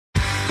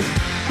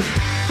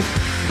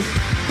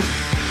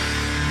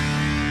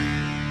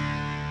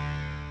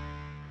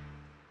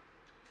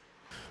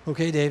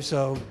Okay, Dave,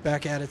 so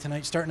back at it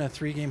tonight, starting a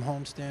 3-game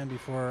homestand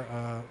before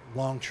a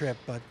long trip,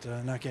 but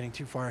not getting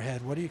too far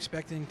ahead. What are you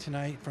expecting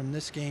tonight from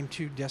this game?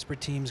 Two desperate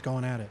teams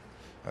going at it.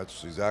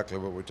 That's exactly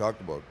what we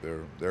talked about.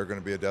 They're going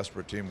to be a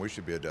desperate team. We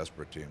should be a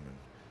desperate team, and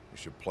we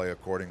should play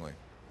accordingly,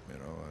 and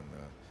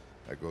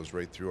that goes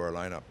right through our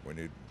lineup. We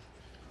need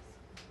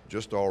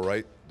just all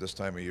right this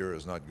time of year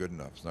is not good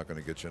enough. It's not going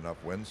to get you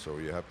enough wins, so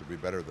you have to be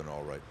better than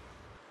all right.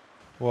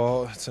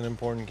 Well, it's an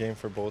important game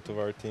for both of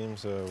our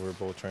teams. We're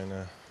both trying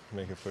to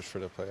make a push for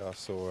the playoffs,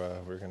 so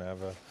we're going to have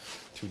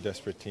two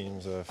desperate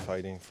teams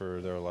fighting for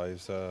their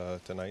lives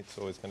tonight,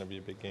 so it's going to be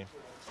a big game.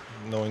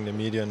 Knowing the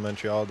media in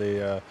Montreal,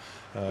 they're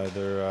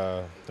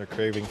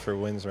craving for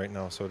wins right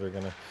now, so they're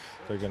going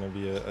to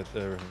be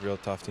a real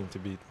tough team to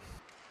beat.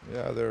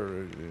 Yeah,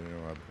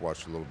 I've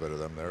watched a little bit of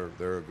them.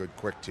 They're a good,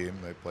 quick team.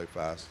 They play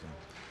fast,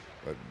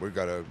 but we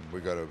got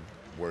to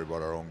worry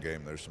about our own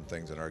game. There's some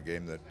things in our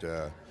game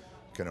that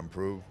can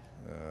improve.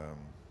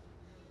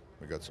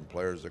 We got some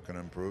players that can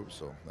improve,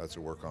 so that's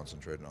what we're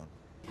concentrating on.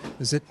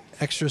 Is it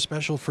extra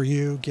special for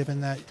you,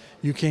 given that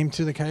you came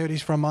to the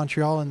Coyotes from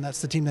Montreal and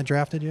that's the team that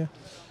drafted you?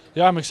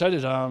 Yeah, I'm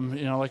excited.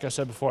 Like I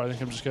said before, I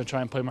think I'm just going to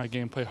try and play my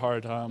game, play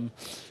hard.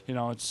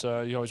 It's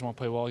you always want to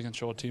play well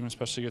against your old team,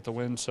 especially get the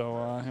win. So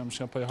I'm just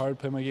going to play hard,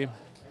 play my game.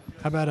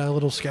 How about a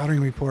little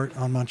scouting report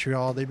on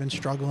Montreal? They've been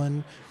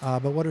struggling,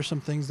 but what are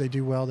some things they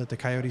do well that the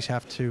Coyotes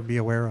have to be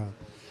aware of?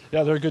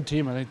 Yeah, they're a good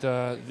team. I think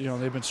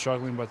they've been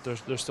struggling, but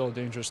they're still a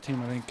dangerous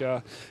team. I think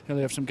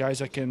they have some guys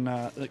that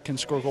can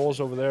score goals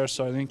over there.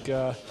 So I think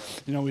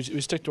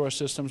we stick to our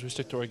systems, we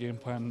stick to our game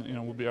plan.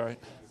 We'll be all right.